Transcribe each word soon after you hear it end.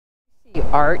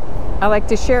art, I like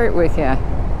to share it with you.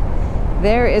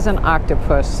 There is an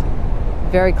octopus,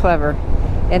 very clever,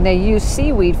 and they use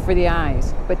seaweed for the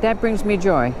eyes, but that brings me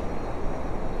joy.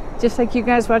 Just like you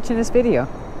guys watching this video.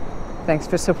 Thanks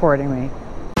for supporting me.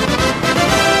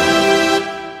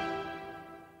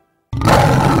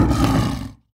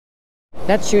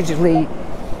 That's usually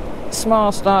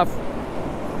small stuff.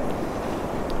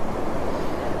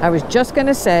 I was just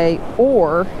gonna say,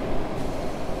 or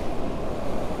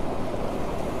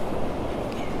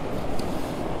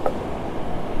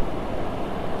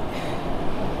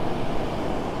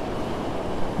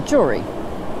jewelry.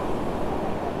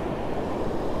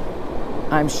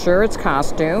 I'm sure it's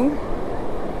costume.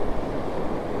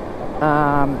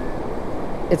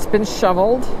 It's been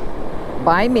shoveled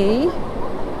by me,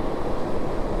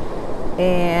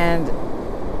 and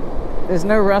there's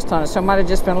no rust on it, so it might have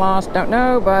just been lost. Don't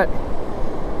know, but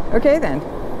okay then.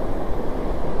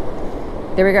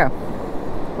 There we go.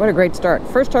 What a great start.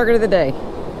 First target of the day.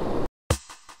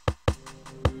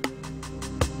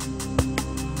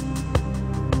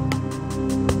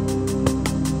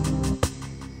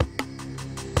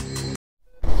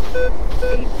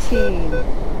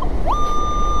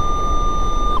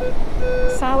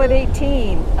 Solid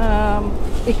 18.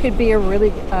 It could be a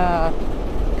really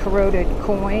corroded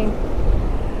coin.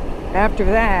 After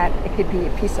that, it could be a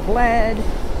piece of lead.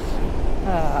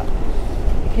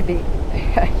 It could be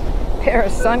a pair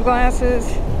of sunglasses.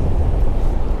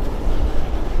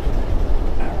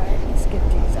 All right, let's get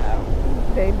these out.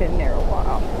 They've been there a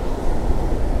while.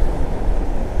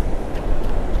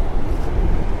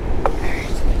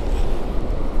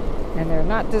 And they're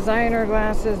not designer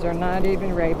glasses, they're not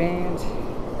even Ray-Bans.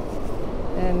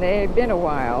 And they've been a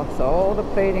while, so all the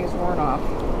plating's worn off.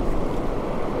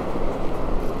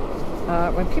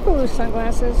 When people lose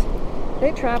sunglasses,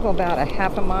 they travel about a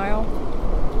half a mile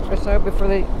or so before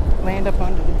they land up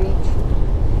onto the beach.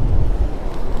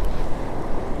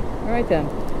 All right then,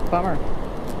 bummer.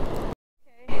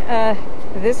 Okay,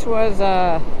 this was,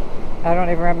 I don't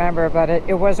even remember, but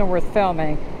it wasn't worth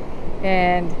filming.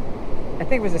 And I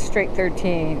think it was a straight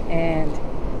 13, and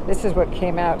this is what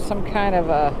came out. Some kind of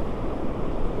a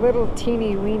little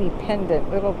teeny weeny pendant,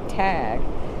 little tag,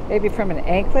 maybe from an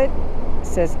anklet. It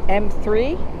says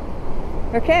M3.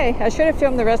 Okay, I should have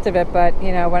filmed the rest of it, but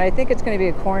you know, when I think it's going to be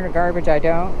a coin or garbage, I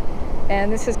don't.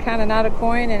 And this is kind of not a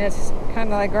coin, and it's kind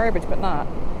of like garbage, but not.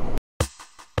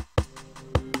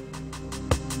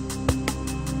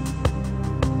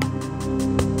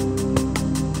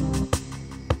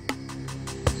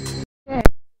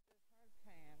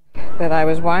 That I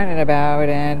was whining about,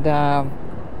 and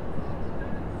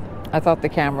I thought the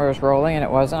camera was rolling, and it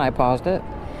wasn't. I paused it,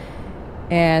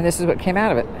 and this is what came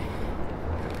out of it.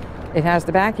 It has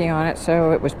the backing on it,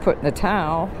 so it was put in the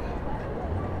towel.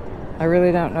 I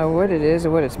really don't know what it is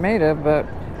or what it's made of, but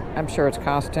I'm sure it's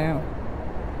costume.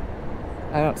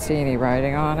 I don't see any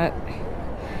writing on it.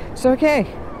 So okay,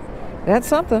 that's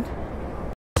something.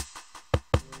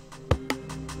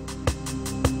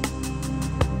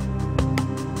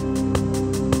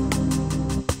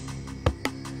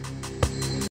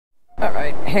 All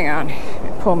right, hang on.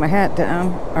 Pull my hat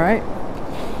down. All right.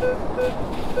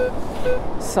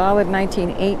 Solid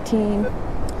 1918.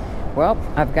 Well,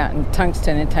 I've gotten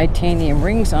tungsten and titanium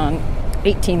rings on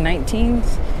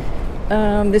 1819s.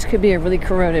 This could be a really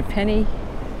corroded penny.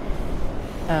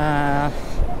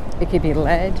 It could be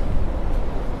lead.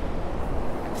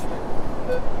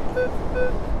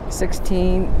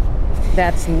 16.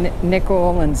 That's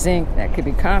nickel and zinc. That could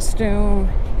be costume.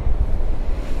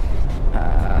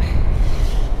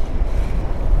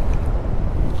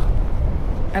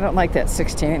 I don't like that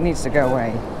 16. It needs to go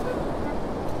away.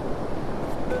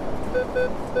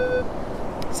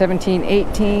 17,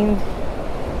 18.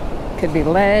 Could be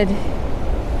lead.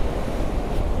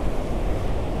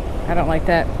 I don't like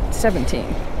that 17.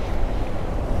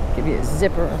 Could be a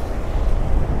zipper.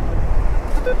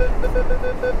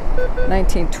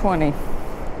 19, 20.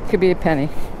 Could be a penny.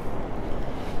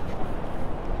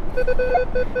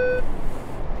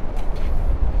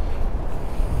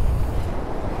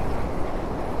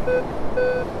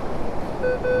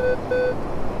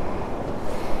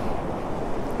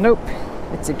 Nope,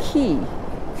 it's a key.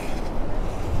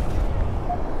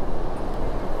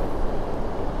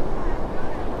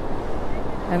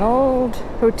 An old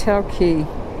hotel key.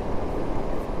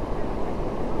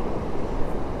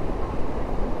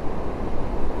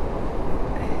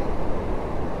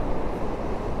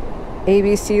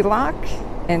 ABC lock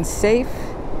and safe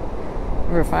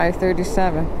number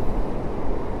 537.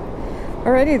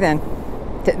 Alrighty then.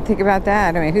 Didn't think about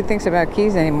that. I mean, who thinks about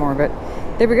keys anymore? But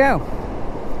there we go.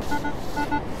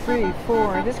 3,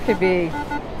 4. This could be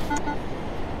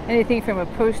anything from a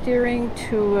post earring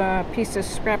to a piece of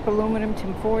scrap aluminum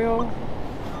tinfoil.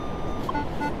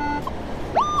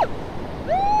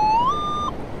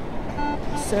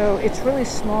 So it's really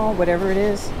small, whatever it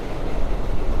is.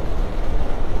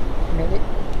 I mean,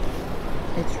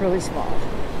 it's really small.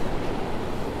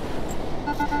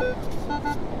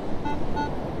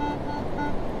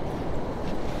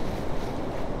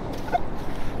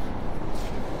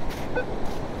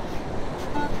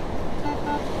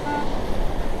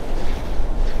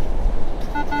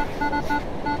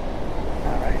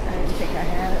 Alright, I didn't think I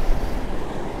had it.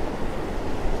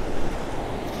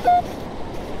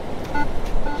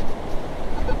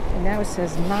 And now it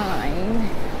says 9.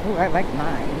 Ooh, I like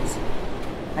 9s.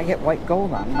 I get white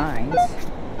gold on 9s.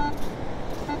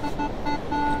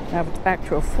 Now if it's back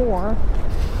to a 4,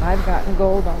 I've gotten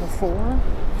gold on a 4,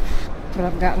 but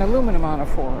I've gotten aluminum on a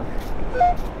 4.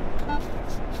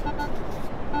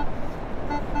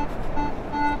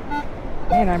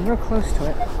 Man, I'm real close to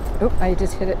it. Oop, I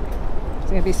just hit it.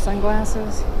 It's gonna be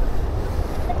sunglasses.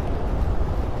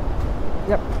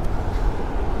 Yep.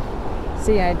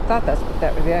 See, I thought that's what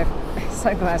that would be.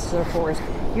 Sunglasses are 4s.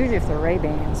 Usually if they're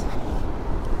Ray-Bans.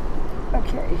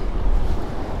 Okay.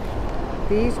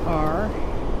 These are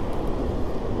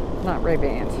not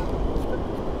Ray-Bans.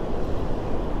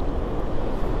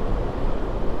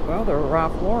 Well, they're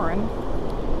Ralph Lauren.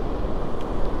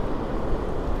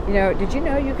 You know, did you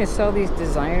know you can sell these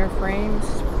designer frames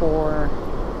for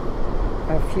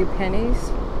a few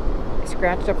pennies?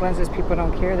 Scratched up lenses, people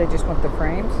don't care, they just want the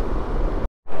frames.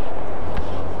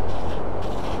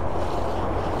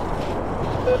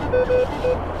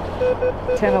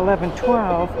 $10, $11,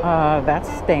 $12, that's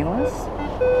stainless.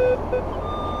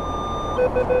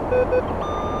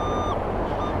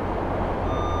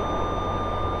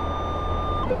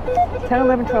 $10,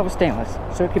 $11, $12 is stainless.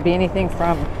 So it could be anything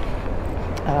from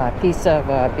a piece of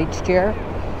beach chair.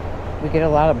 We get a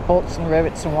lot of bolts and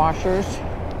rivets and washers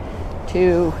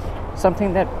to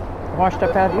something that washed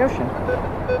up out of the ocean.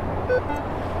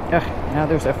 Ugh, now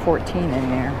there's a 14 in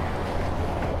there.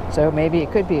 So maybe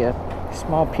it could be a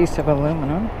small piece of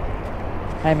aluminum.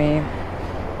 I mean,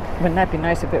 wouldn't that be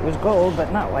nice if it was gold,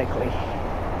 but not likely.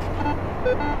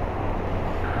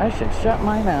 I should shut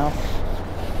my mouth.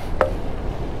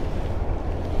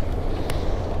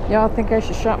 Y'all think I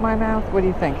should shut my mouth? What are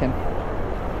you thinking?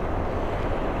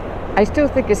 I still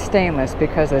think it's stainless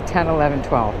because of 10, 11,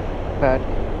 12. But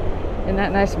isn't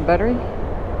that nice and buttery?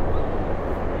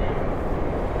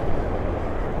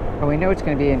 Well, we know it's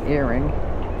going to be an earring.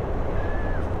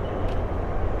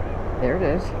 There it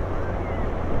is.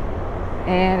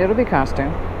 And it'll be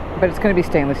costume, but it's going to be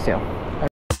stainless steel.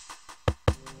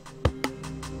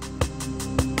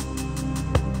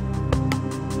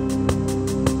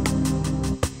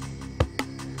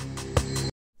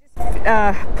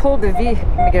 Pulled the V, let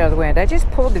me get out of the wind. I just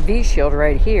pulled the V shield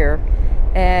right here,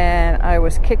 and I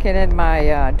was kicking in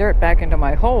my dirt back into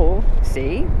my hole,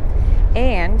 see?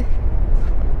 And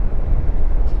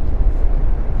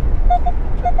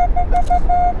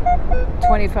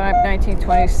 $25, $19,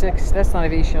 $26, that's not a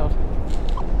V shield.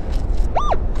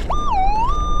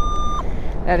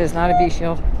 That is not a V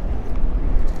shield.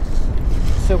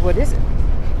 So what is it?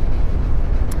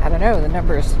 I don't know, the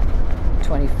number is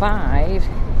 25.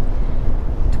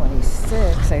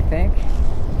 26, I think.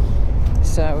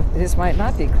 So this might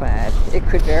not be clad. It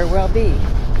could very well be.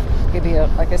 It could be,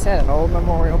 like I said, an old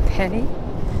memorial penny.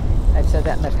 I've said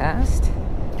that in the past.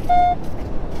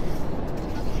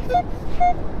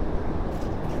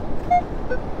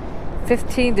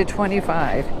 $15 to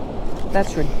 $25.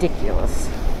 That's ridiculous.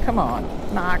 Come on,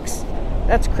 Knox.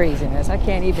 That's craziness. I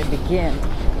can't even begin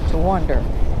to wonder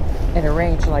in a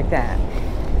range like that.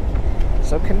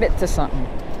 So commit to something.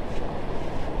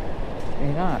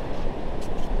 You're not.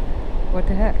 What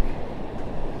the heck?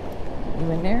 You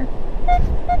in there?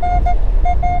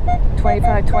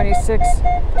 25, 26,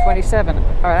 27. All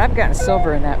right, I've gotten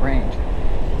silver in that range.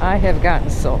 I have gotten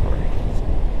silver.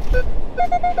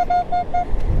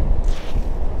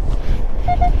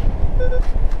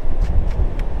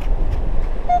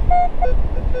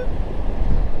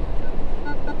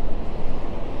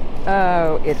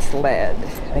 Oh, it's lead,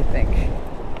 I think.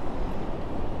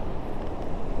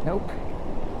 Nope.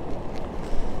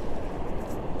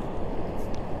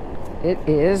 It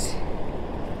is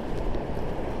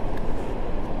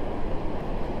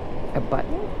a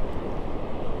button?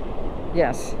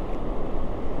 Yes.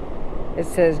 It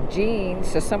says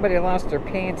jeans, so somebody lost their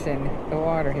pants in the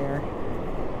water here.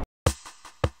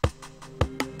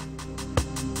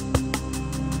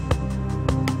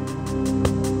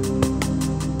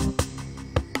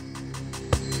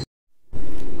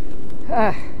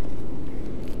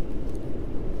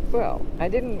 Well, I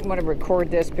didn't want to record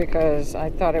this because I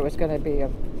thought it was going to be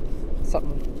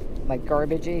something like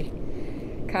garbagey,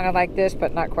 kind of like this,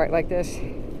 but not quite like this.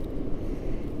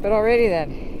 But already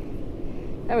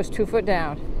then, that was 2 foot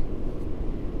down.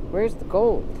 Where's the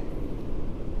gold?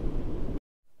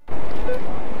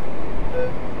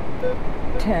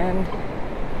 10,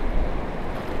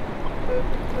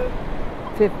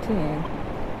 15.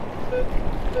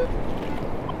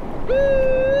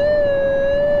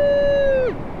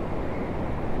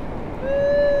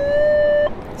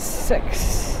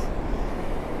 6.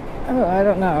 Oh, I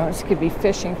don't know. This could be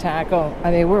fishing tackle.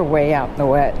 I mean, we're way out in the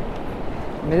wet.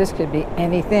 I mean, this could be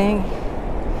anything.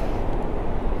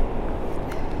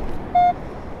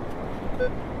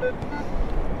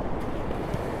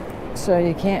 So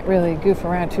you can't really goof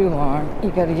around too long.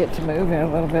 You got to get to moving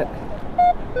a little bit.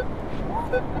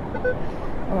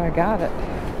 Oh, I got it.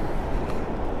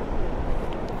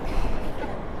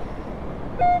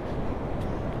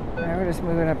 Now we're just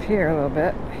moving up here a little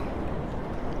bit.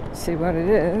 See what it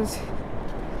is.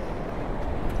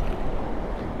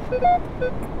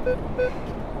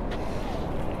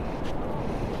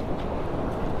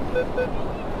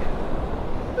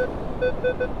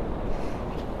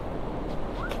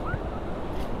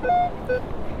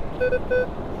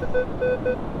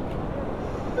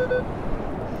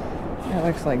 That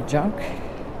looks like junk.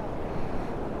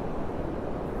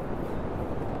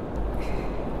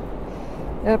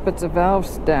 Yep, it's a valve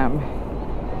stem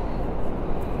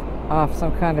off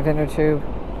some kind of inner tube.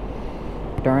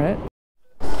 Darn it.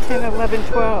 10, 11,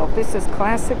 12. This is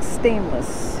classic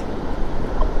stainless.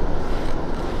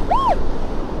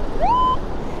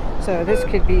 So this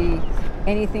could be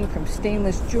anything from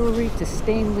stainless jewelry to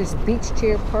stainless beach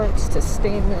chair parts to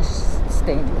stainless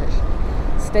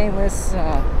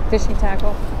fishing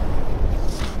tackle.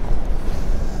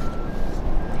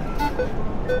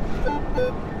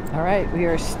 All right, we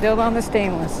are still on the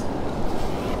stainless.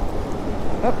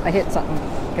 Oh, I hit something.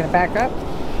 Gonna back up.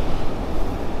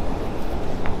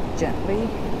 Gently.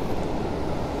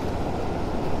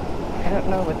 I don't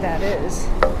know what that is.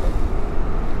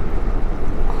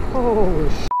 Holy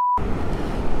sh**.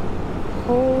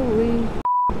 Holy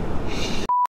sh**.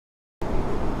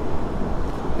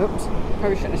 Oops,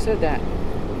 probably shouldn't have said that.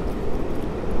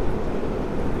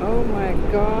 Oh my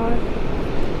God.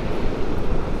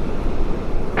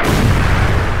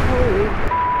 Holy.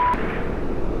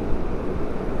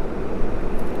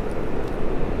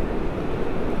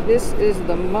 This is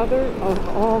the mother of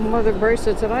all mother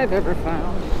bracelets that I've ever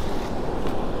found.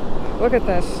 Look at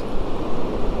this.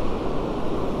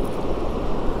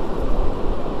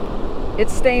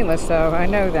 It's stainless though, I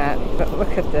know that, but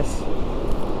look at this.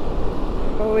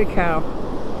 Holy cow.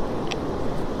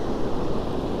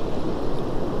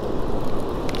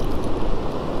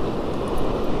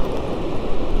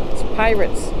 It's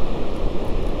pirates.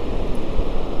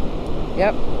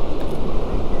 Yep.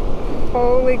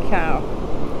 Holy cow.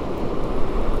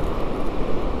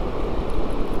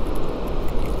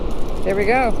 There we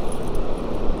go.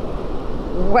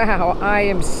 Wow, I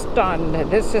am stunned.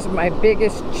 This is my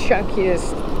biggest,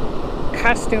 chunkiest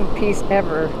costume piece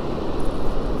ever.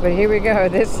 But here we go.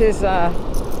 This is, I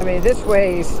mean, this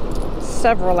weighs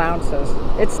several ounces.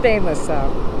 It's stainless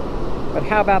though. But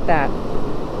how about that?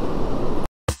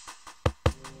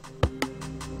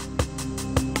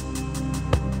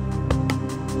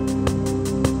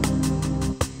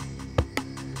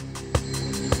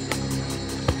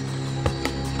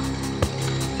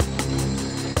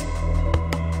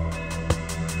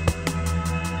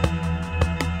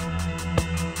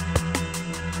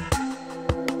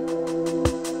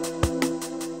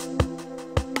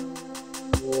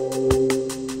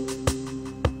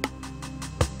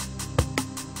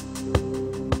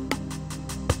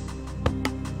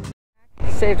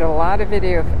 Saved a lot of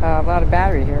video, a lot of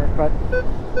battery here, but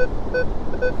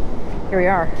here we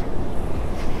are.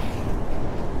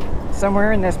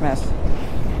 Somewhere in this mess.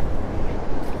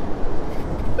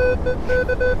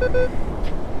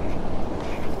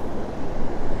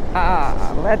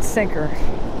 Ah, lead sinker.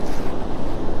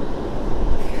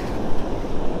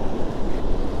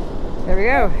 There we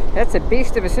go. That's a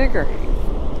beast of a sinker.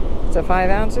 It's a 5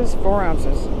 ounces, 4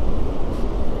 ounces.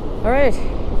 All right.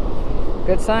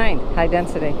 Good sign. High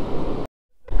density.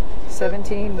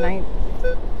 17, 9,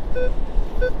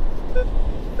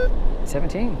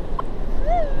 17.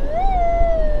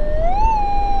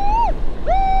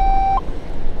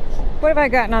 What have I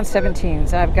gotten on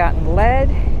 17s? I've gotten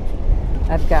lead.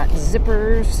 I've got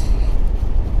zippers.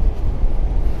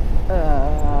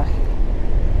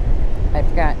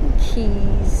 I've gotten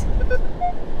keys.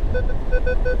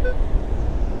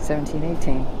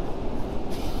 1718.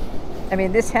 I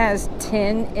mean, this has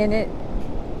tin in it,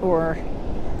 or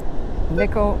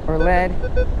nickel or lead.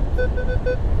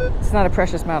 It's not a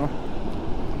precious metal.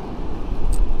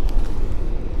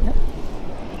 Nope.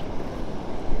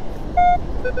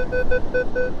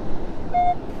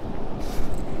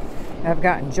 I've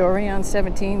gotten jewelry on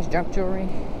 17s, junk jewelry.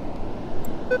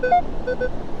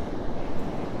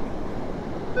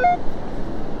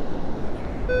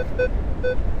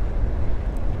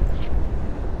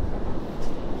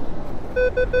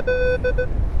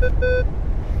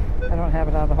 I don't have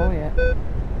it out of the hole yet.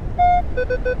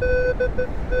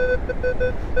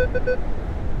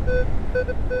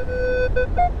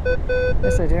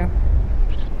 Yes, I do.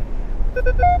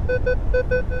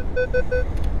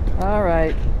 All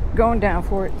right, going down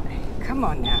for it. Come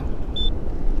on now.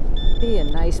 Be a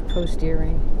nice post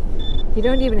earring. You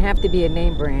don't even have to be a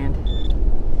name brand.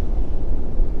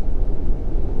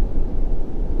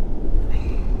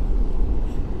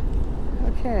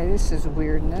 Okay, this is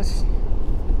weirdness.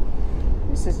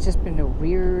 This has just been a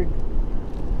weird,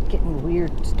 getting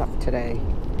weird stuff today.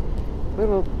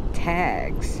 Little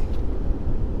tags.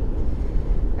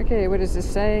 Okay, what does this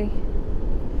say?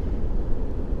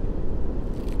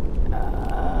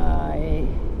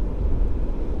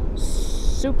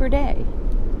 Super day.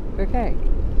 Okay.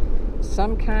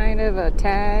 Some kind of a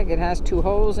tag. It has 2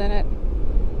 holes in it.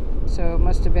 So it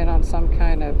must have been on some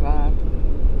kind of, I'm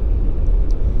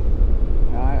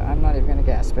not even going to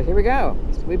guess. But here we go.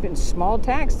 We've been small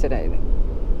tags today.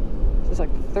 This is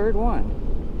like the 3rd one.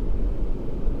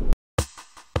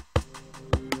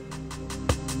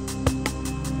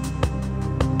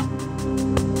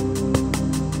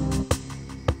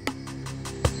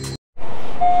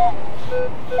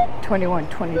 $21,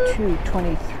 $22,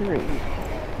 $23.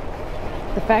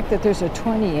 The fact that there's a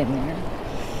 20 in there,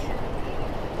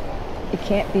 it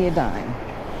can't be a dime.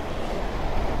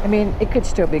 I mean, it could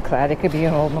still be clad. It could be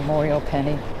an old memorial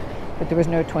penny, but there was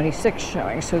no 26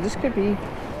 showing. So this could be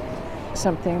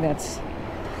something that's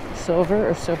silver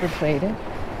or silver plated.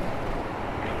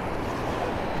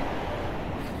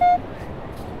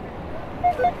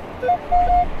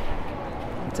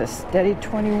 It's a steady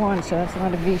 21, so that's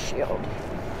not a V shield.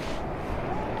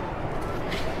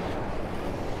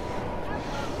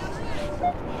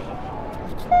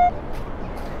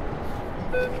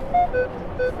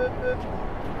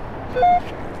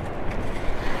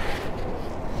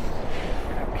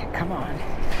 Okay, come on.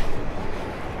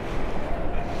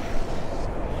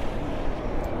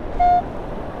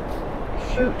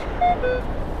 Shoot.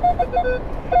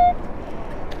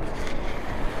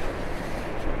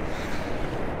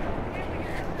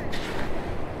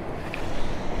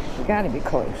 We gotta be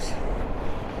close.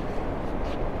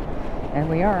 And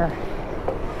we are.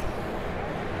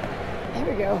 There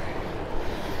we go.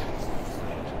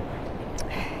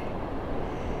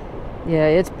 Yeah,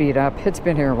 it's beat up. It's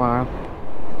been here a while.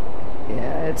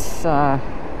 Yeah, it's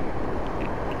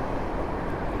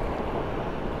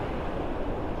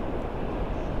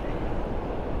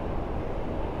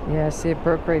yeah, see, it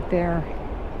broke right there.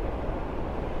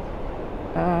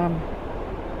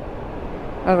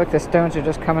 Oh, look, the stones are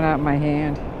just coming out of my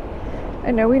hand. I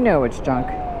know, we know it's junk.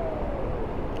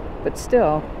 But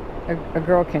still, a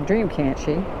girl can dream, can't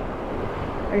she?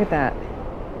 Look at that.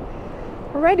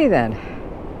 Alrighty then.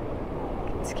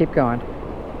 Let's keep going.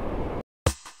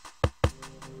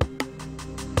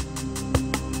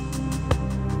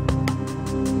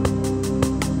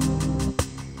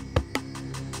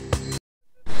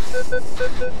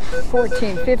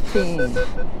 $14, $15.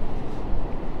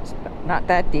 It's not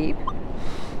that deep.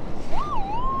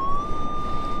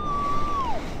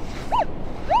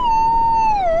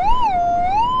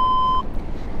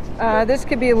 This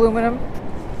could be aluminum.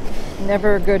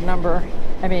 Never a good number.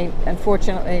 I mean,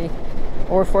 unfortunately,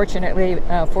 or fortunately,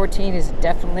 14 is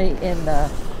definitely in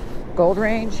the gold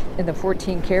range, in the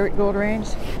 14 karat gold range.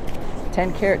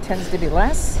 10 karat tends to be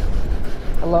less.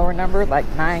 A lower number, like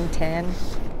 9, 10,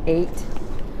 8,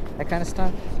 that kind of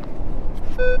stuff.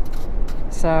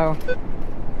 So,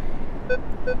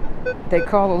 they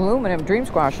call aluminum dream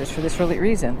squashers for this really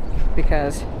reason,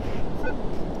 because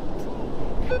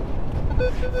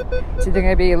it's either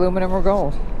going to be aluminum or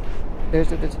gold.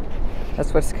 That's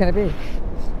what it's going to be.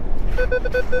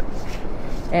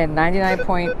 And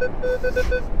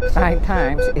 99.9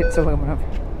 times it's aluminum.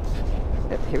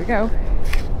 Yep, here we go.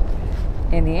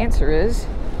 And the answer is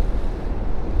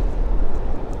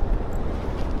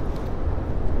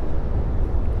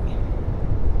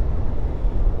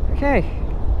okay.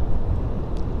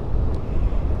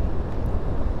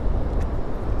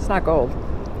 It's not gold.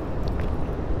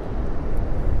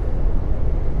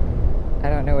 I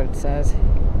don't know what it says.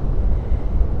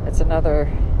 It's another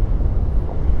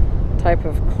type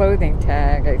of clothing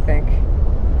tag, I think.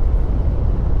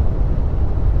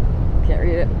 Can't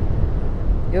read it.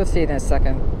 You'll see it in a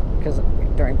second, because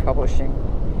during publishing.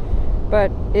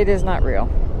 But it is not real.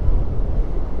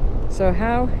 So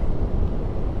how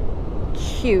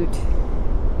cute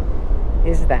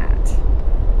is that?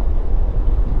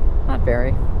 Not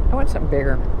very. I want something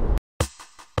bigger.